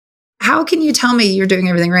how can you tell me you're doing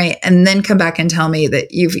everything right and then come back and tell me that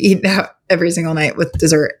you've eaten out every single night with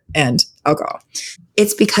dessert and alcohol?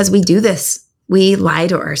 It's because we do this. We lie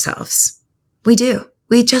to ourselves. We do.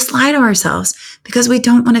 We just lie to ourselves because we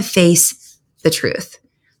don't want to face the truth.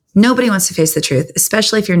 Nobody wants to face the truth,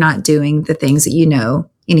 especially if you're not doing the things that you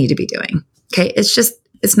know you need to be doing. Okay.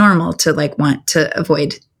 It's normal to want to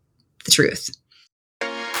avoid the truth.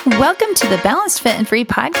 Welcome to the Balanced, Fit, and Free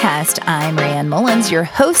podcast. I'm Rayanne Mullins, your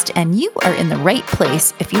host, and you are in the right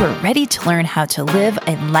place if you are ready to learn how to live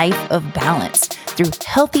a life of balance through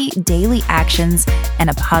healthy daily actions and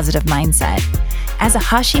a positive mindset. As a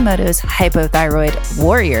Hashimoto's hypothyroid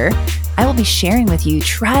warrior, I will be sharing with you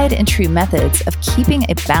tried and true methods of keeping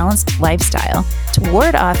a balanced lifestyle to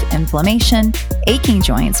ward off inflammation, aching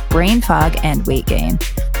joints, brain fog, and weight gain.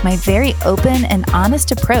 My very open and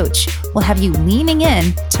honest approach will have you leaning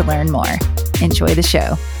in to learn more. Enjoy the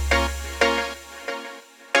show.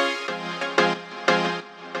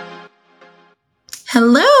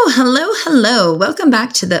 Hello. Welcome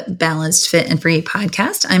back to the Balanced, Fit, and Free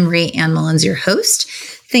podcast. I'm Rayanne Mullins, your host.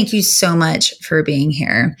 Thank you so much for being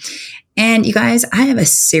here. And you guys, I have a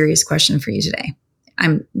serious question for you today.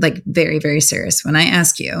 I'm very, very serious when I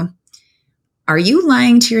ask you, are you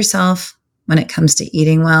lying to yourself when it comes to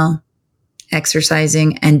eating well,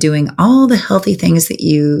 exercising, and doing all the healthy things that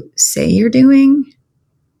you say you're doing?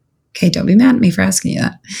 Okay, don't be mad at me for asking you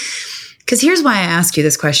that. Because here's why I ask you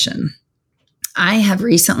this question. I have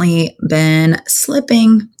recently been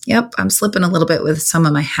slipping. Yep, I'm slipping a little bit with some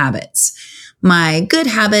of my habits. My good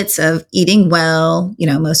habits of eating well,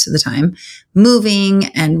 most of the time, moving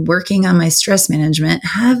and working on my stress management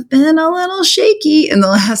have been a little shaky in the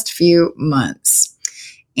last few months.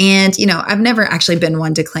 And, I've never actually been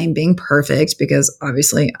one to claim being perfect because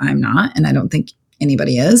obviously I'm not, and I don't think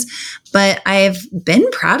anybody is, but I've been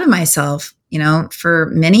proud of myself,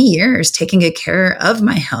 for many years, taking good care of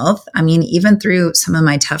my health. I mean, even through some of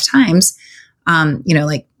my tough times,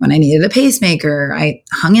 like when I needed a pacemaker, I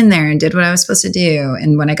hung in there and did what I was supposed to do.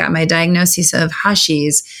 And when I got my diagnosis of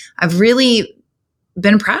Hashis, I've really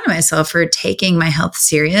been proud of myself for taking my health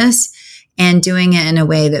serious and doing it in a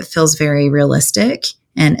way that feels very realistic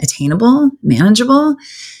and attainable, manageable.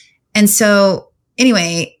 And so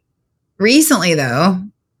anyway, recently though,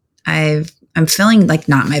 I'm feeling like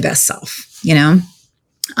not my best self,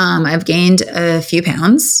 I've gained a few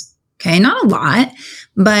pounds. Okay. Not a lot,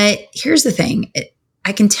 but here's the thing.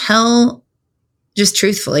 I can tell just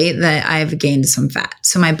truthfully that I've gained some fat.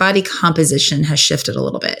 So my body composition has shifted a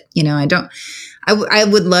little bit. I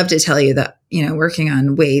would love to tell you that, working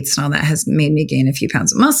on weights and all that has made me gain a few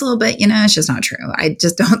pounds of muscle, but it's just not true. I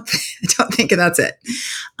just don't think that's it.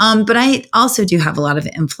 But I also do have a lot of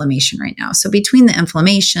inflammation right now. So between the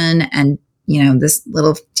inflammation and, this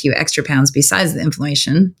little few extra pounds besides the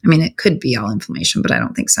inflammation, I mean, it could be all inflammation, but I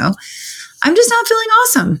don't think so. I'm just not feeling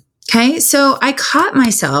awesome. Okay. So I caught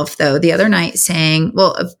myself though the other night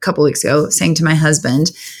a couple weeks ago, saying to my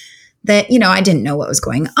husband that, I didn't know what was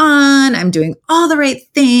going on. I'm doing all the right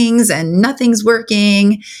things and nothing's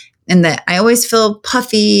working. And that I always feel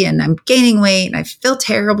puffy and I'm gaining weight and I feel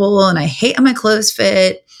terrible and I hate how my clothes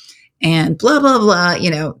fit and blah, blah, blah.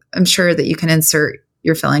 I'm sure that you can insert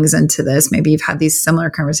your feelings into this. Maybe you've had these similar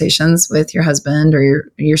conversations with your husband or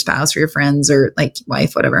your spouse or your friends or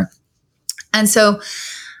wife, whatever. And so,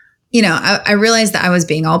 I realized that I was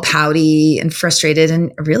being all pouty and frustrated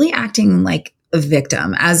and really acting like a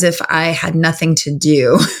victim, as if I had nothing to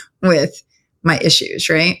do with my issues,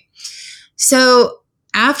 right? So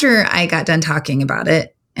after I got done talking about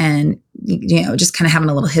it and, just kind of having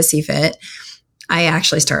a little hissy fit, I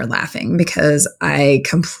actually started laughing because I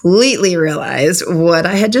completely realized what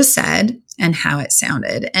I had just said and how it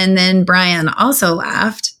sounded. And then Brian also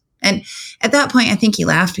laughed. And at that point, I think he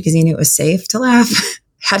laughed because he knew it was safe to laugh.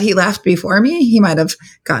 Had he laughed before me, he might have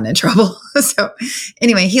gotten in trouble. So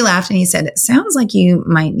anyway, he laughed and he said, "It sounds like you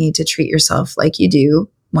might need to treat yourself like you do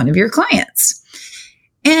one of your clients."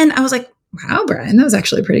 And I was like, wow, Brian, that was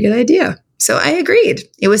actually a pretty good idea. So I agreed.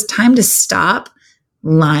 It was time to stop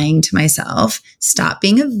lying to myself, stop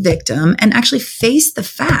being a victim, and actually face the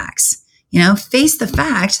facts. Face the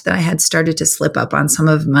fact that I had started to slip up on some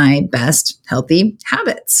of my best healthy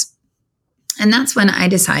habits. And that's when I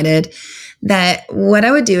decided that what I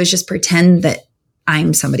would do is just pretend that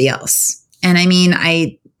I'm somebody else. And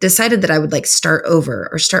I decided that I would start over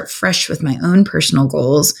or start fresh with my own personal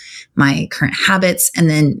goals, my current habits, and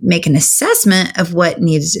then make an assessment of what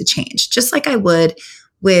needed to change, just like I would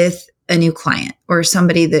with a new client or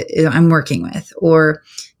somebody that I'm working with or,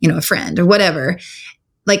 a friend or whatever.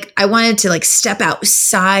 I wanted to step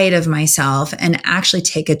outside of myself and actually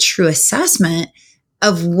take a true assessment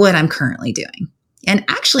of what I'm currently doing. And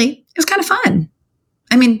actually, it was kind of fun.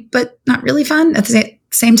 I mean, but not really fun at the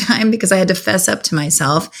same time, because I had to fess up to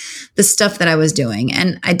myself the stuff that I was doing.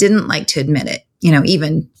 And I didn't like to admit it,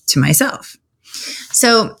 even to myself.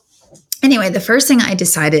 So anyway, the first thing I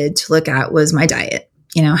decided to look at was my diet.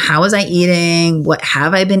 How was I eating? What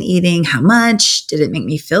have I been eating? How much? Did it make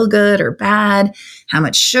me feel good or bad? How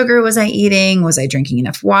much sugar was I eating? Was I drinking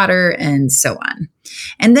enough water? And so on.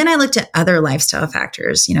 And then I looked at other lifestyle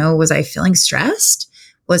factors. Was I feeling stressed?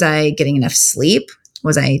 Was I getting enough sleep?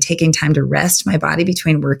 Was I taking time to rest my body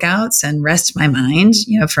between workouts and rest my mind,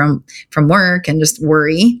 from work and just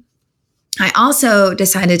worry? I also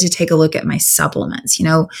decided to take a look at my supplements.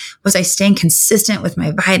 Was I staying consistent with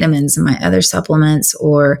my vitamins and my other supplements,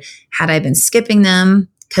 or had I been skipping them?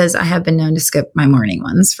 Because I have been known to skip my morning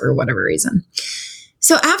ones for whatever reason.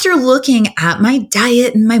 So after looking at my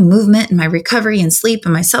diet and my movement and my recovery and sleep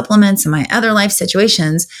and my supplements and my other life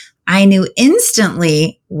situations, I knew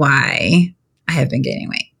instantly why I have been gaining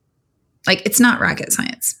weight. Like, it's not rocket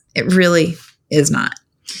science. It really is not.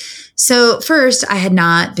 So first, I had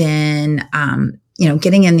not been,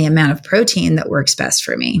 getting in the amount of protein that works best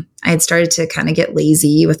for me. I had started to kind of get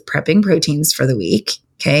lazy with prepping proteins for the week.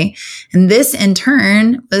 Okay. And this in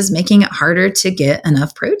turn was making it harder to get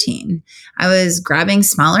enough protein. I was grabbing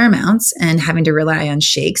smaller amounts and having to rely on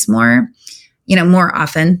shakes more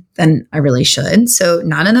often than I really should. So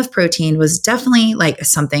not enough protein was definitely like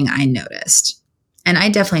something I noticed. And I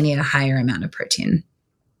definitely need a higher amount of protein.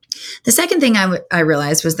 The second thing I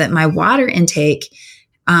realized was that my water intake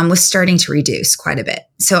was starting to reduce quite a bit.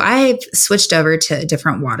 So I've switched over to a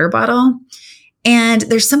different water bottle. And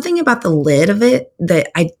there's something about the lid of it that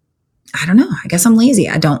I don't know. I guess I'm lazy.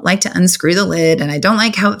 I don't like to unscrew the lid, and I don't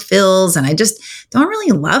like how it feels, and I just don't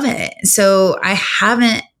really love it. So I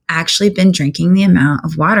haven't actually been drinking the amount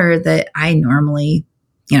of water that I normally,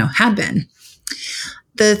 had been.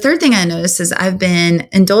 The third thing I noticed is I've been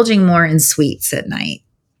indulging more in sweets at night.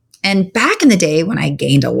 And back in the day when I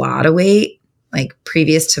gained a lot of weight, like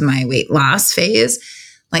previous to my weight loss phase,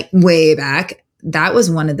 like way back, that was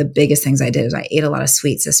one of the biggest things I did. Is I ate a lot of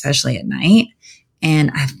sweets, especially at night.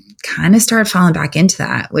 And I've kind of started falling back into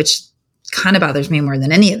that, which kind of bothers me more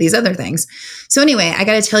than any of these other things. So anyway, I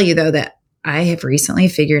got to tell you though, that I have recently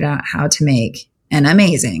figured out how to make an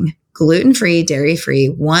amazing gluten-free, dairy-free,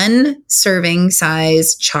 1 serving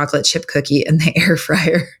size chocolate chip cookie in the air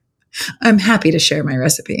fryer. I'm happy to share my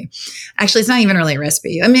recipe. Actually, it's not even really a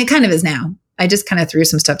recipe. I mean, it kind of is now. I just kind of threw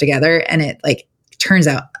some stuff together and it turns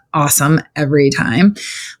out awesome every time.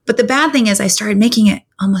 But the bad thing is I started making it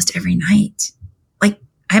almost every night.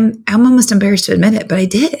 I'm almost embarrassed to admit it, but I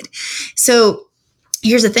did. So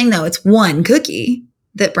here's the thing though. It's 1 cookie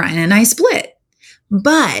that Brian and I split.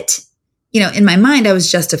 But, in my mind, I was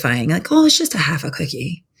justifying it's just a half a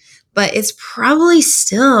cookie. But it's probably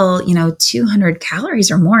still, 200 calories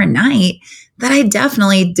or more a night that I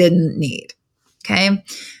definitely didn't need. Okay.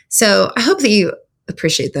 So I hope that you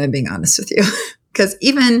appreciate that I'm being honest with you, because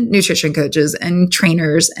even nutrition coaches and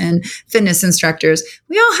trainers and fitness instructors,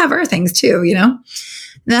 we all have our things too, And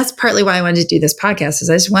that's partly why I wanted to do this podcast, is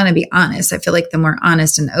I just want to be honest. I feel like the more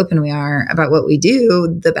honest and open we are about what we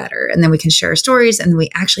do, the better. And then we can share stories and we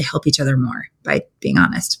actually help each other more by being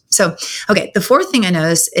honest. So, okay. The fourth thing I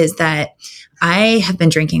noticed is that I have been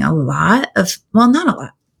drinking a lot of, not a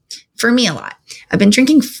lot. For me, a lot. I've been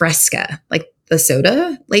drinking Fresca, like the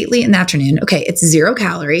soda lately in the afternoon. Okay. It's 0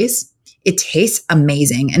 calories. It tastes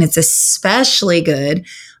amazing. And it's especially good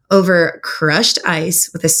over crushed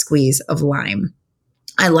ice with a squeeze of lime.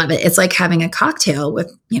 I love it. It's like having a cocktail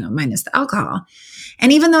with, minus the alcohol.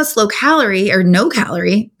 And even though it's low calorie or no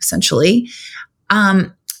calorie, essentially,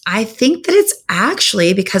 I think that it's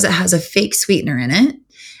actually because it has a fake sweetener in it.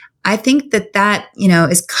 I think that,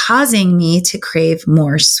 is causing me to crave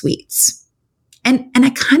more sweets. And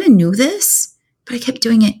I kind of knew this, but I kept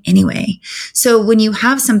doing it anyway. So when you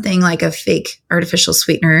have something like a fake artificial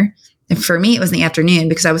sweetener, and for me, it was in the afternoon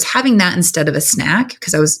because I was having that instead of a snack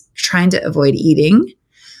because I was trying to avoid eating,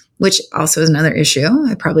 which also is another issue.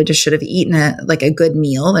 I probably just should have eaten a good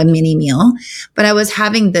meal, a mini meal, but I was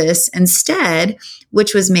having this instead,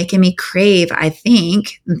 which was making me crave, I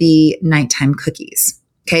think, the nighttime cookies.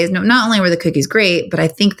 Okay. No, not only were the cookies great, but I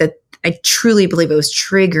think that I truly believe it was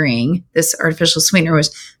triggering, this artificial sweetener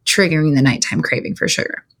was triggering the nighttime craving for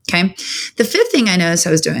sugar. Okay. The fifth thing I noticed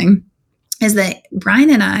I was doing is that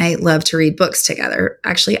Brian and I love to read books together.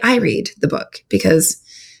 Actually, I read the book because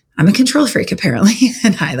I'm a control freak apparently,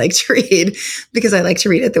 and I like to read because I like to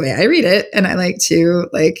read it the way I read it. And I like to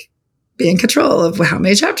be in control of how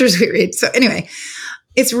many chapters we read. So anyway,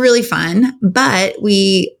 it's really fun, but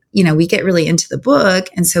we we get really into the book.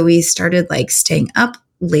 And so we started like staying up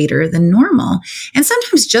later than normal, and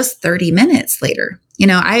sometimes just 30 minutes later.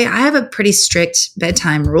 I have a pretty strict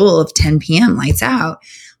bedtime rule of 10 p.m. lights out,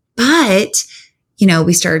 but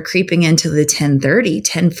we started creeping into the 10:30,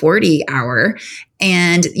 10:40 hour.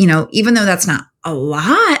 And, even though that's not a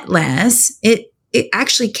lot less, it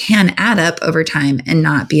actually can add up over time and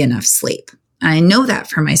not be enough sleep. I know that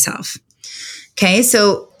for myself. Okay.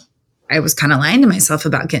 So I was kind of lying to myself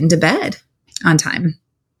about getting to bed on time.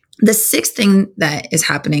 The sixth thing that is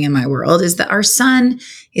happening in my world is that our son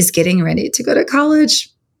is getting ready to go to college.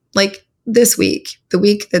 Like this week, the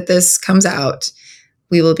week that this comes out,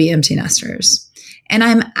 we will be empty nesters. And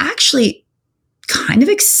I'm actually kind of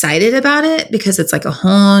excited about it because it's like a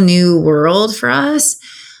whole new world for us,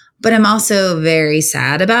 but I'm also very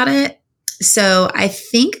sad about it. So I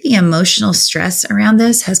think the emotional stress around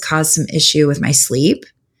this has caused some issue with my sleep,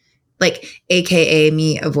 like AKA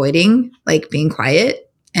me avoiding like being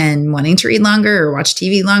quiet and wanting to read longer or watch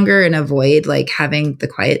TV longer and avoid like having the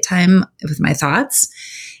quiet time with my thoughts.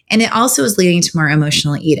 And it also is leading to more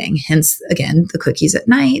emotional eating. Hence, again, the cookies at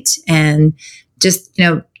night and just,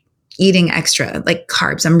 eating extra like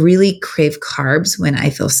carbs. I'm really crave carbs when I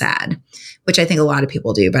feel sad, which I think a lot of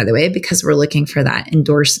people do, by the way, because we're looking for that the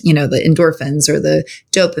endorphins or the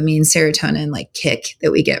dopamine, serotonin like kick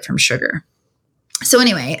that we get from sugar. So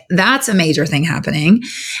anyway, that's a major thing happening.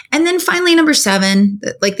 And then finally, number 7,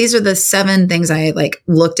 like these are the 7 things I like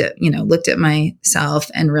looked at myself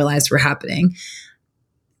and realized were happening.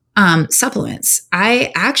 Supplements.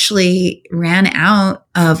 I actually ran out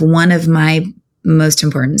of one of my most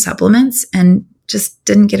important supplements and just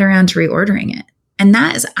didn't get around to reordering it. And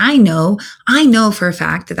that is, I know for a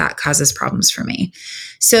fact that causes problems for me.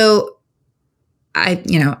 So I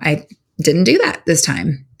didn't do that this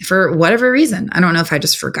time for whatever reason. I don't know if I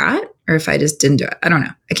just forgot or if I just didn't do it. I don't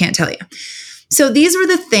know. I can't tell you. So these were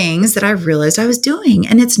the things that I realized I was doing.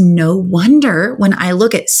 And it's no wonder when I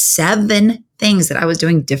look at 7 things that I was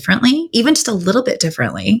doing differently, even just a little bit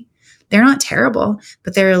differently, they're not terrible,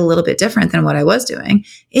 but they're a little bit different than what I was doing.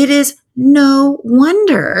 It is no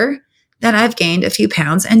wonder that I've gained a few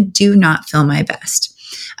pounds and do not feel my best.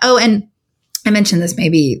 Oh, and I mentioned this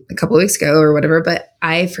maybe a couple of weeks ago or whatever, but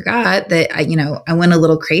I forgot that I went a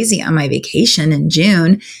little crazy on my vacation in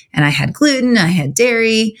June, and I had gluten, I had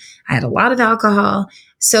dairy, I had a lot of alcohol.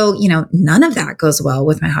 So, none of that goes well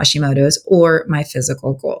with my Hashimoto's or my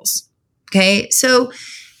physical goals. Okay. So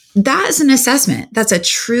that is an assessment. That's a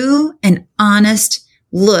true and honest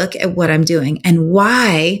look at what I'm doing and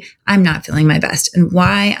why I'm not feeling my best and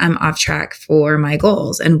why I'm off track for my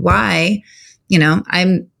goals and why,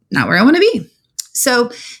 I'm not where I want to be.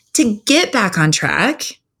 So to get back on track,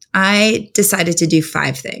 I decided to do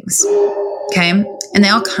 5 things. Okay. And they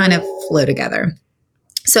all kind of flow together.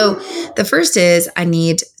 So the first is I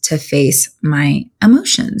need to face my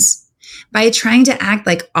emotions. By trying to act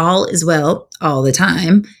like all is well all the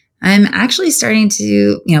time, I'm actually starting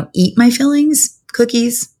to, eat my feelings,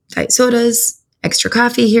 cookies, diet sodas, extra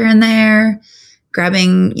coffee here and there,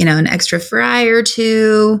 grabbing, an extra fry or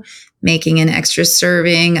 2, making an extra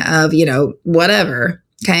serving of, whatever.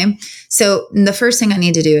 Okay. So the first thing I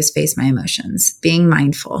need to do is face my emotions, being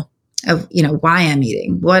mindful of, why I'm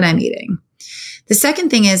eating, what I'm eating. The second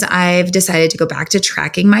thing is I've decided to go back to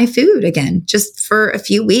tracking my food again, just for a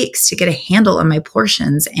few weeks to get a handle on my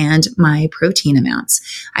portions and my protein amounts.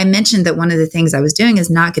 I mentioned that one of the things I was doing is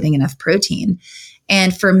not getting enough protein.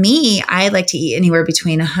 And for me, I like to eat anywhere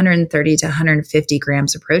between 130 to 150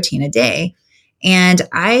 grams of protein a day. And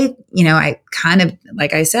I kind of,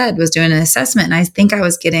 like I said, was doing an assessment, and I think I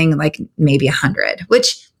was getting like maybe 100,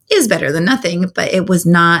 which is better than nothing, but it was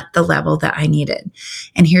not the level that I needed.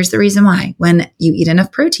 And here's the reason why. When you eat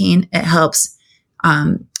enough protein, it helps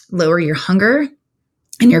lower your hunger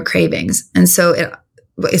and your cravings. And so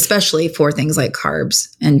especially for things like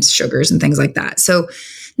carbs and sugars and things like that. So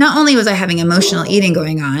not only was I having emotional eating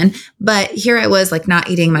going on, but here I was like not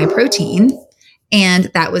eating my protein,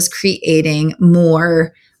 and that was creating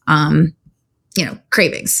more,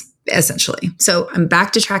 cravings essentially. So I'm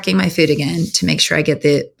back to tracking my food again to make sure I get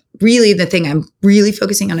the thing I'm really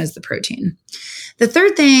focusing on is the protein. The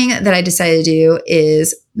third thing that I decided to do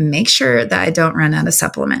is make sure that I don't run out of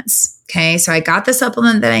supplements. Okay. So I got the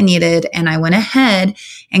supplement that I needed, and I went ahead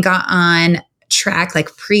and got on track,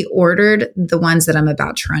 like pre-ordered the ones that I'm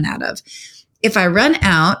about to run out of. If I run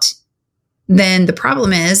out, then the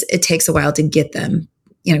problem is it takes a while to get them.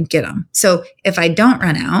 So if I don't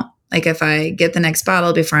run out, like if I get the next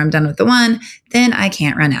bottle before I'm done with the one, then I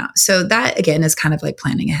can't run out. So that again is kind of like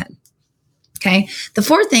planning ahead. Okay. The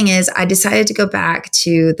fourth thing is I decided to go back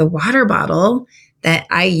to the water bottle that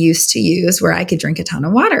I used to use where I could drink a ton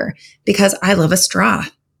of water because I love a straw.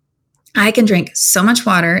 I can drink so much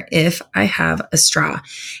water if I have a straw.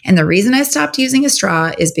 And the reason I stopped using a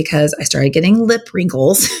straw is because I started getting lip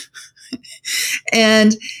wrinkles.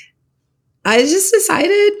 And I just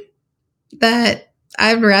decided that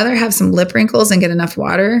I'd rather have some lip wrinkles and get enough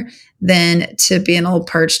water than to be an old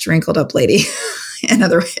parched, wrinkled up lady in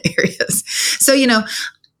other areas. So,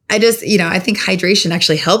 I think hydration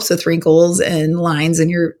actually helps with wrinkles and lines in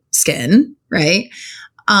your skin, right?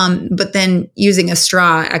 But then using a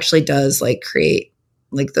straw actually does like create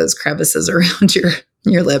like those crevices around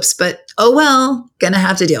your lips. But oh well, gonna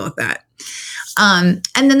have to deal with that. And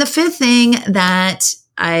then the fifth thing that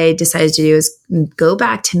I decided to do is go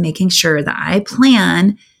back to making sure that I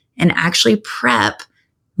plan and actually prep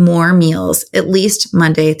more meals, at least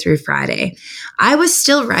Monday through Friday. I was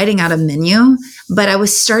still writing out a menu, but I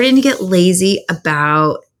was starting to get lazy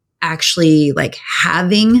about actually like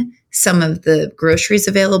having some of the groceries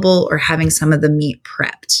available or having some of the meat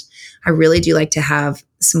prepped. I really do like to have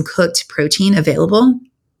some cooked protein available.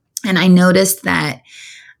 And I noticed that,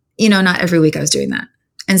 not every week I was doing that.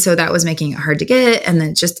 And so that was making it hard to get. And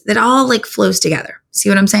then it all like flows together. See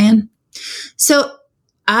what I'm saying? So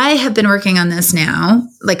I have been working on this now,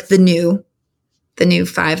 like the new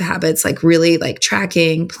 5 habits, like really like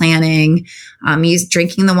tracking, planning,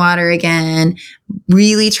 drinking the water again,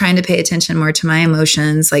 really trying to pay attention more to my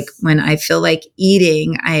emotions. Like when I feel like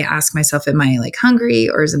eating, I ask myself, am I like hungry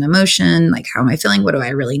or is it an emotion? Like, how am I feeling? What do I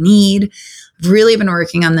really need? I've really been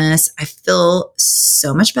working on this. I feel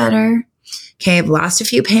so much better. Okay, I've lost a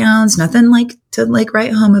few pounds, nothing like to like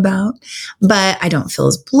write home about, but I don't feel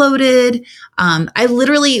as bloated.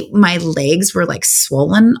 My legs were like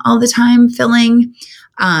swollen all the time filling.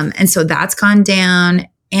 And so that's gone down.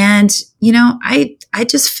 And, I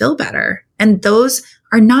just feel better. And those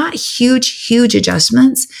are not huge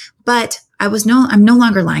adjustments, but I'm no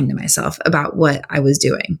longer lying to myself about what I was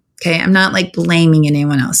doing. Okay. I'm not like blaming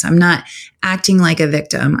anyone else. I'm not acting like a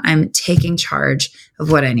victim. I'm taking charge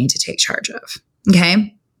of what I need to take charge of.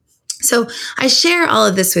 Okay. So I share all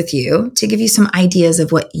of this with you to give you some ideas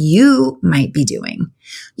of what you might be doing.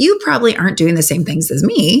 You probably aren't doing the same things as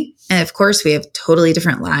me. And of course, we have totally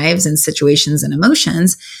different lives and situations and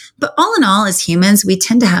emotions. But all in all, as humans, we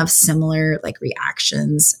tend to have similar like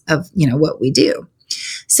reactions of, what we do.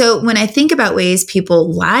 So when I think about ways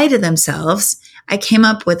people lie to themselves, I came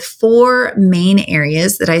up with 4 main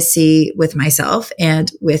areas that I see with myself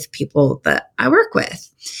and with people that I work with.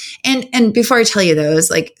 And before I tell you those,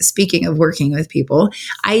 like speaking of working with people,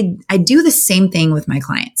 I do the same thing with my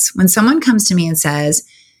clients. When someone comes to me and says,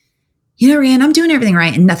 Rhian, I'm doing everything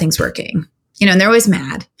right and nothing's working, and they're always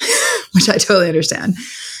mad, which I totally understand.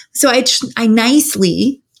 So I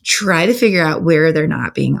nicely try to figure out where they're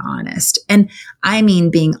not being honest. And I mean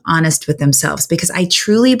being honest with themselves, because I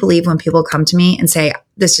truly believe when people come to me and say,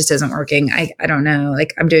 this just isn't working, I don't know,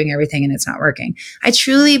 like I'm doing everything and it's not working. I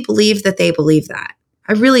truly believe that they believe that.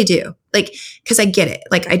 I really do. Like, because I get it.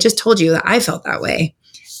 Like I just told you that I felt that way.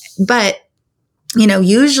 But,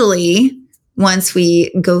 usually once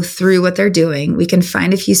we go through what they're doing, we can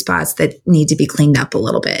find a few spots that need to be cleaned up a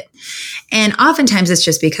little bit. And oftentimes it's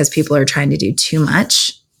just because people are trying to do too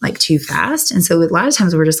much, like too fast. And so a lot of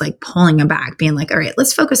times we're just like pulling them back, being like, all right,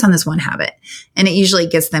 let's focus on this one habit. And it usually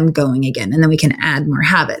gets them going again. And then we can add more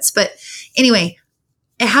habits. But anyway,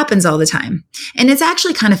 it happens all the time. And it's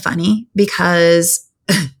actually kind of funny because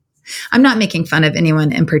I'm not making fun of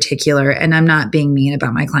anyone in particular, and I'm not being mean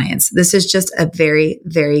about my clients. This is just a very,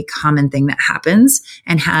 very common thing that happens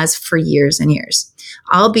and has for years and years.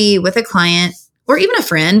 I'll be with a client or even a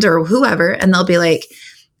friend or whoever, and they'll be like,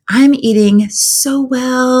 I'm eating so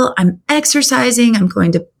well. I'm exercising. I'm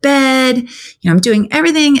going to bed. I'm doing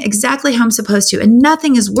everything exactly how I'm supposed to, and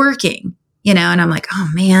nothing is working. And I'm like, oh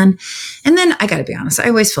man. And then I got to be honest, I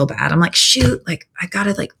always feel bad. I'm like, shoot, like I got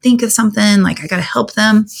to like think of something, like I got to help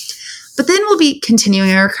them. But then we'll be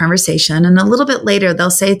continuing our conversation. And a little bit later, they'll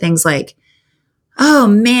say things like, oh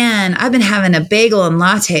man, I've been having a bagel and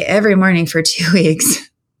latte every morning for 2 weeks.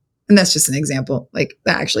 And that's just an example. Like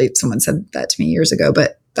that actually, someone said that to me years ago,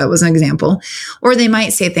 but that was an example. Or they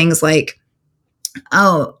might say things like,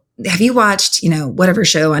 oh, have you watched, whatever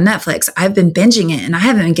show on Netflix? I've been binging it and I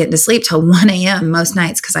haven't been getting to sleep till 1 a.m. most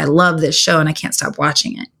nights because I love this show and I can't stop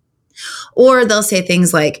watching it. Or they'll say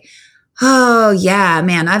things like, oh yeah,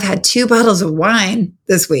 man, I've had 2 bottles of wine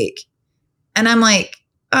this week. And I'm like,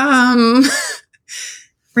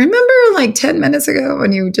 remember like 10 minutes ago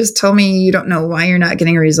when you just told me you don't know why you're not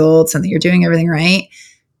getting results and that you're doing everything right?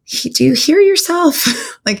 Do you hear yourself?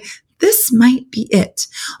 Like, this might be it.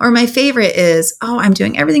 Or my favorite is, oh, I'm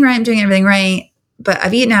doing everything right. I'm doing everything right. but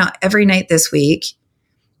I've eaten out every night this week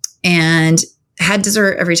and had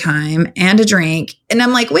dessert every time and a drink. And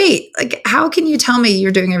I'm like, wait, like, how can you tell me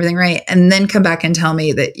you're doing everything right and then come back and tell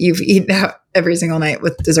me that you've eaten out every single night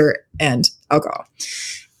with dessert and alcohol?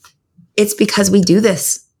 It's because we do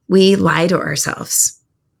this. We lie to ourselves.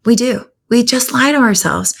 We do. We just lie to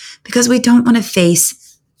ourselves because we don't want to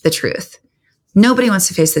face the truth. Nobody wants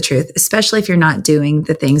to face the truth, especially if you're not doing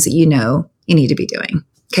the things that you know you need to be doing.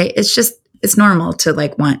 Okay. It's normal to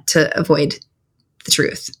like want to avoid the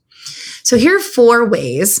truth. So here are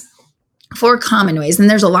 4 common ways, and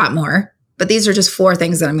there's a lot more, but these are just 4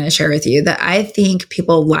 things that I'm going to share with you that I think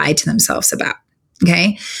people lie to themselves about.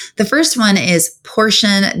 Okay. The first one is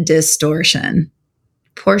portion distortion.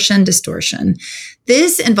 Portion distortion.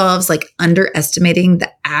 This involves like underestimating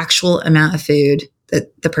the actual amount of food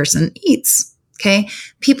that the person eats. Okay.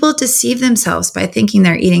 People deceive themselves by thinking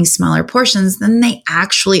they're eating smaller portions than they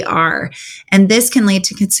actually are. And this can lead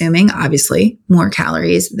to consuming, obviously, more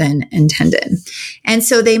calories than intended. And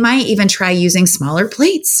so they might even try using smaller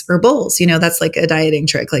plates or bowls. That's like a dieting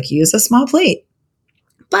trick, like use a small plate.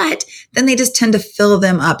 But then they just tend to fill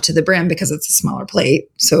them up to the brim because it's a smaller plate.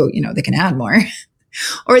 So, they can add more.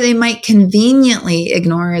 Or they might conveniently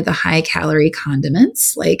ignore the high calorie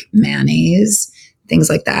condiments like mayonnaise, things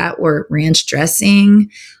like that, or ranch dressing,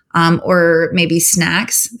 or maybe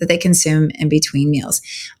snacks that they consume in between meals.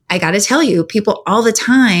 I got to tell you, people all the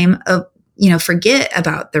time forget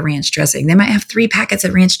about the ranch dressing. They might have 3 packets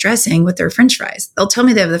of ranch dressing with their French fries. They'll tell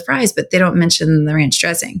me they have the fries, but they don't mention the ranch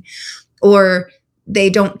dressing. Or they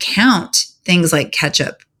don't count things like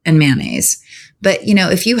ketchup and mayonnaise. But,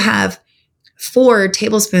 if you have 4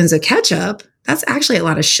 tablespoons of ketchup, that's actually a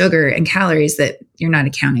lot of sugar and calories that you're not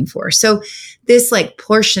accounting for. So this like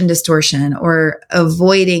portion distortion or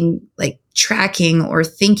avoiding like tracking or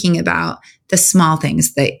thinking about the small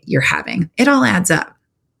things that you're having, it all adds up.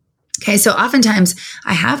 Okay. So oftentimes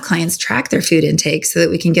I have clients track their food intake so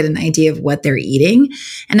that we can get an idea of what they're eating.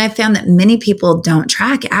 And I've found that many people don't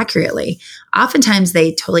track accurately. Oftentimes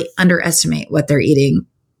they totally underestimate what they're eating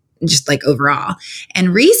just like overall.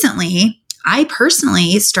 And recently, I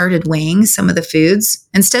personally started weighing some of the foods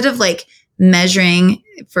instead of like measuring,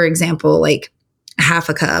 for example, like a half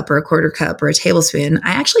a cup or a quarter cup or a tablespoon.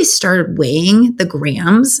 I actually started weighing the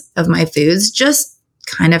grams of my foods just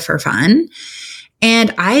kind of for fun.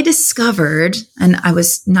 And I discovered, and I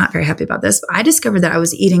was not very happy about this, but I discovered that I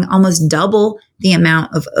was eating almost double the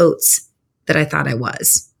amount of oats that I thought I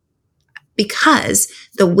was, because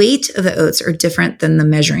the weight of the oats are different than the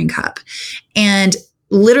measuring cup. And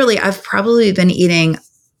literally, I've probably been eating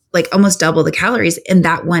like almost double the calories in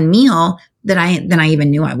that one meal than I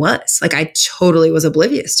even knew I was. Like I totally was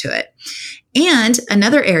oblivious to it. And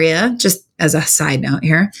another area, just as a side note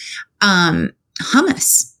here,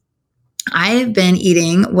 hummus. I've been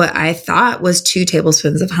eating what I thought was 2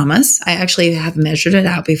 tablespoons of hummus. I actually have measured it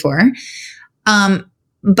out before.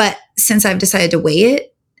 But since I've decided to weigh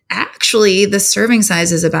it, actually the serving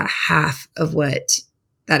size is about half of what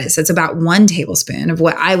that is. It's about 1 tablespoon of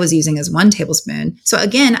what I was using as 1 tablespoon. So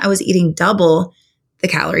again, I was eating double the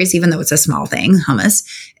calories, even though it's a small thing, hummus.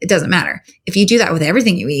 It doesn't matter. If you do that with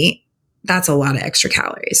everything you eat, that's a lot of extra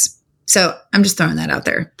calories. So I'm just throwing that out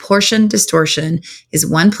there. Portion distortion is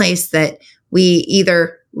one place that we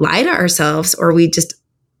either lie to ourselves or we just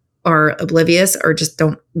are oblivious or just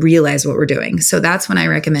don't realize what we're doing. So that's when I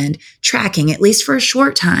recommend tracking, at least for a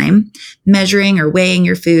short time, measuring or weighing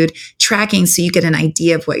your food, tracking so you get an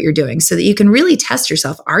idea of what you're doing so that you can really test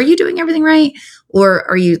yourself. Are you doing everything right or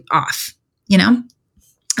are you off?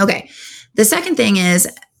 Okay. The second thing is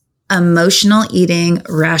emotional eating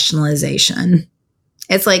rationalization.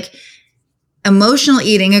 It's like emotional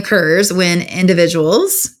eating occurs when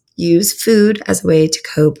individuals use food as a way to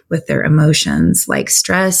cope with their emotions like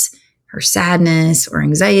stress or sadness or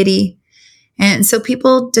anxiety. And so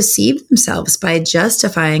people deceive themselves by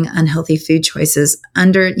justifying unhealthy food choices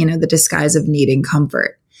under, the disguise of needing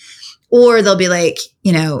comfort. Or they'll be like,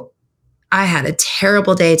 I had a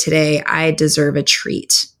terrible day today. I deserve a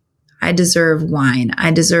treat. I deserve wine.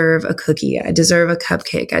 I deserve a cookie. I deserve a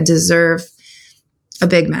cupcake. I deserve a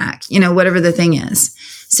Big Mac, whatever the thing is.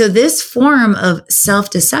 So this form of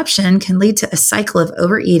self-deception can lead to a cycle of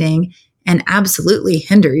overeating and absolutely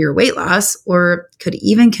hinder your weight loss or could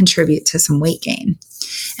even contribute to some weight gain.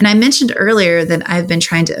 And I mentioned earlier that I've been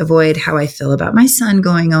trying to avoid how I feel about my son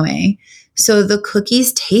going away. So the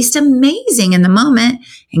cookies taste amazing in the moment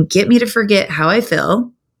and get me to forget how I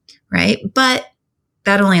feel, right? But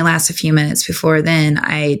that only lasts a few minutes before then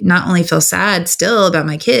I not only feel sad still about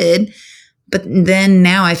my kid, but then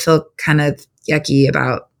now I feel kind of yucky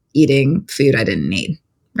about eating food I didn't need.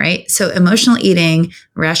 right? So emotional eating,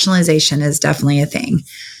 rationalization is definitely a thing.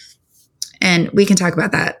 And we can talk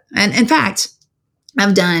about that. And in fact,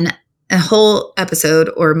 I've done a whole episode,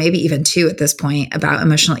 or maybe even 2 at this point, about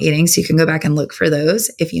emotional eating. So you can go back and look for those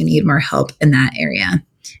if you need more help in that area.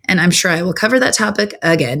 And I'm sure I will cover that topic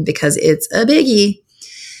again because it's a biggie.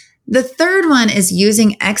 The third one is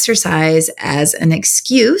using exercise as an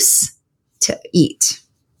excuse to eat.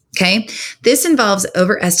 Okay. This involves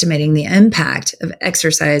overestimating the impact of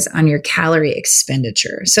exercise on your calorie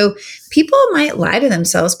expenditure. So people might lie to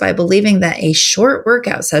themselves by believing that a short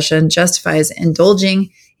workout session justifies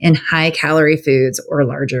indulging in high calorie foods or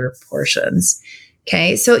larger portions.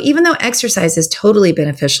 Okay. So even though exercise is totally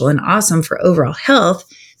beneficial and awesome for overall health,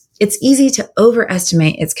 it's easy to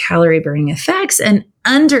overestimate its calorie burning effects and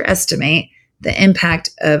underestimate the impact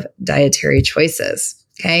of dietary choices.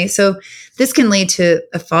 Okay, so this can lead to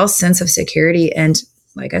a false sense of security. And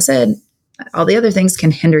like I said, all the other things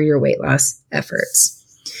can hinder your weight loss efforts.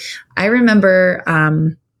 I remember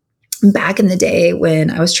back in the day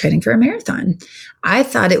when I was training for a marathon, I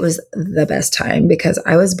thought it was the best time because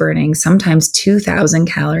I was burning sometimes 2,000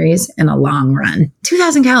 calories in a long run.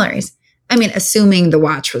 2,000 calories. I mean, assuming the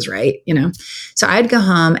watch was right, So I'd go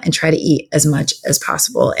home and try to eat as much as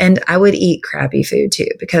possible. And I would eat crappy food too,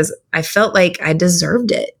 because I felt like I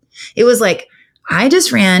deserved it. It was like, I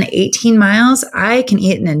just ran 18 miles. I can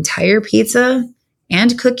eat an entire pizza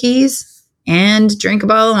and cookies and drink a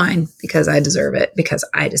bottle of wine because I deserve it, because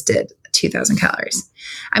I just did 2,000 calories.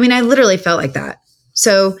 I mean, I literally felt like that.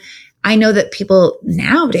 So I know that people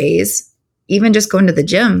nowadays, even just going to the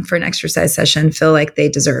gym for an exercise session, feel like they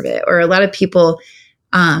deserve it. Or a lot of people,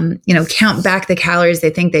 count back the calories they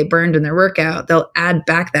think they burned in their workout. They'll add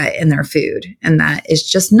back that in their food. And that is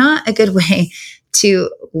just not a good way to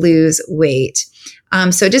lose weight.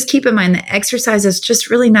 So just keep in mind that exercise is just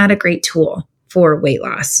really not a great tool for weight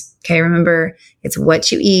loss. Okay. Remember, it's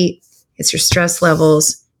what you eat, it's your stress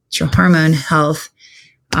levels, it's your hormone health,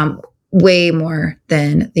 way more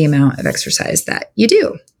than the amount of exercise that you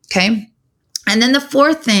do. Okay. And then the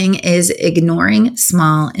fourth thing is ignoring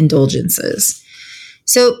small indulgences.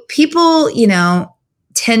 So people,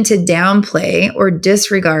 tend to downplay or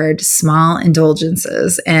disregard small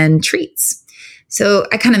indulgences and treats. So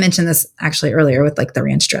I kind of mentioned this actually earlier with like the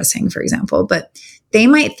ranch dressing, for example, but they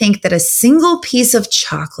might think that a single piece of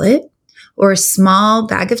chocolate or a small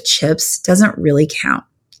bag of chips doesn't really count,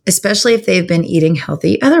 especially if they've been eating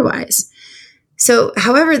healthy otherwise. So,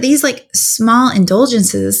 however, these like small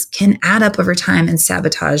indulgences can add up over time and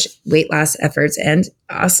sabotage weight loss efforts, and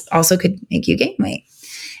also could make you gain weight.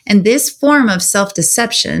 And this form of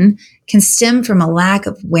self-deception can stem from a lack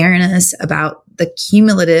of awareness about the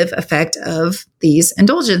cumulative effect of these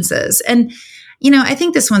indulgences. And, I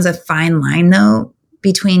think this one's a fine line though,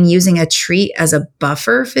 between using a treat as a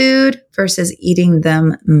buffer food versus eating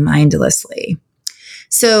them mindlessly.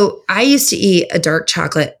 So I used to eat a dark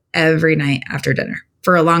chocolate every night after dinner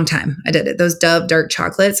for a long time. I did it. Those Dove dark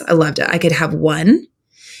chocolates, I loved it. I could have one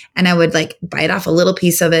and I would like bite off a little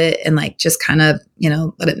piece of it and like just kind of,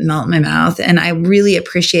 let it melt in my mouth. And I really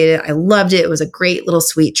appreciated it. I loved it. It was a great little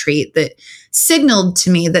sweet treat that signaled to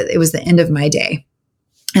me that it was the end of my day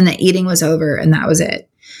and that eating was over and that was it.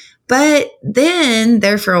 But then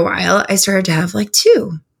there for a while, I started to have like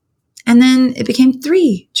 2, and then it became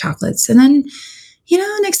 3 chocolates. And then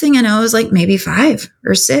next thing I know, it was like maybe 5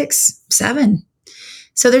 or 6, 7.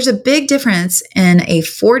 So there's a big difference in a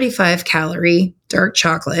 45 calorie dark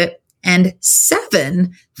chocolate and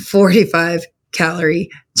 7 45 calorie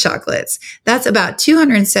chocolates. That's about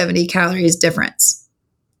 270 calories difference.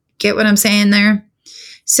 Get what I'm saying there?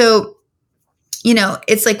 So,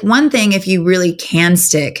 it's like one thing if you really can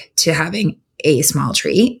stick to having a small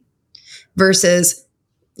treat versus,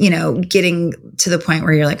 getting to the point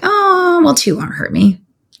where you're like, oh, well, 2 won't hurt me.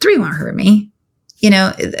 3 won't hurt me.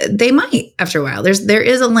 They might after a while. There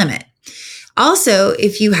is a limit. Also,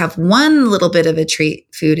 if you have one little bit of a treat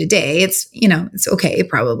food a day, it's okay,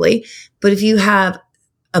 probably. But if you have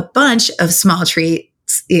a bunch of small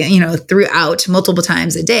treats, throughout multiple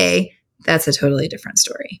times a day, that's a totally different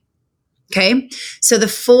story. Okay. So the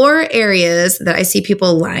 4 areas that I see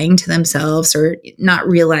people lying to themselves or not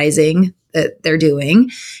realizing that they're doing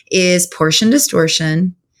is portion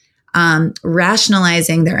distortion,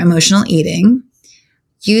 rationalizing their emotional eating,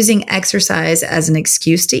 using exercise as an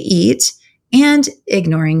excuse to eat, and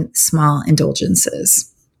ignoring small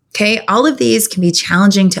indulgences. Okay, all of these can be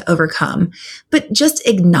challenging to overcome, but just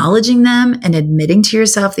acknowledging them and admitting to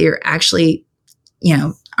yourself that you're actually,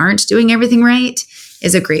 aren't doing everything right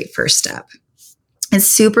is a great first step. It's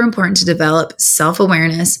super important to develop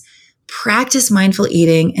self-awareness, practice mindful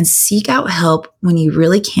eating and seek out help when you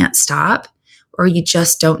really can't stop or you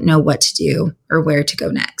just don't know what to do or where to go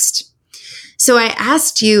next. So I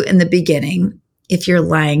asked you in the beginning if you're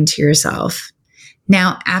lying to yourself.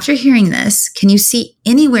 Now, after hearing this, can you see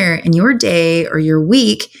anywhere in your day or your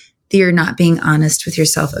week that you're not being honest with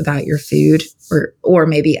yourself about your food or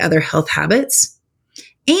maybe other health habits?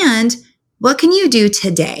 And what can you do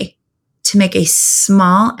today to make a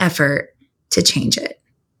small effort to change it?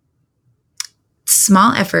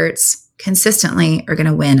 Small efforts consistently are going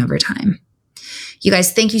to win over time. You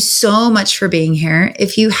guys, thank you so much for being here.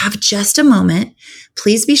 If you have just a moment,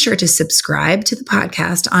 please be sure to subscribe to the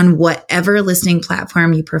podcast on whatever listening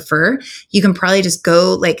platform you prefer. You can probably just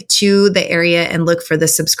go to the area and look for the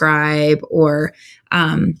subscribe, or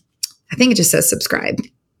I think it just says subscribe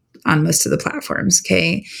on most of the platforms.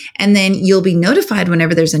 Okay. And then you'll be notified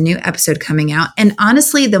whenever there's a new episode coming out. And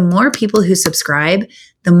honestly, the more people who subscribe,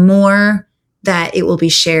 the more that it will be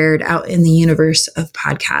shared out in the universe of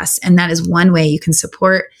podcasts. And that is one way you can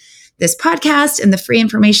support this podcast and the free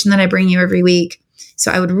information that I bring you every week.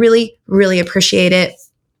 So I would really, really appreciate it.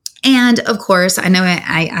 And of course, I know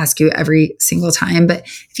I ask you every single time, but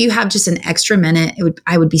if you have just an extra minute,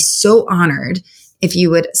 I would be so honored if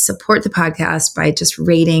you would support the podcast by just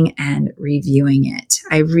rating and reviewing it.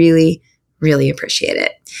 I really, really appreciate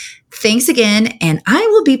it. Thanks again, and I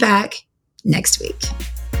will be back next week.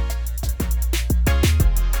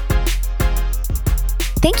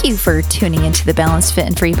 Thank you for tuning into the Balanced Fit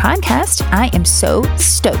and Free podcast. I am so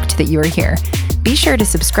stoked that you are here. Be sure to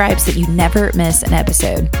subscribe so that you never miss an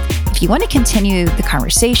episode. If you want to continue the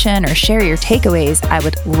conversation or share your takeaways, I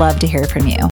would love to hear from you.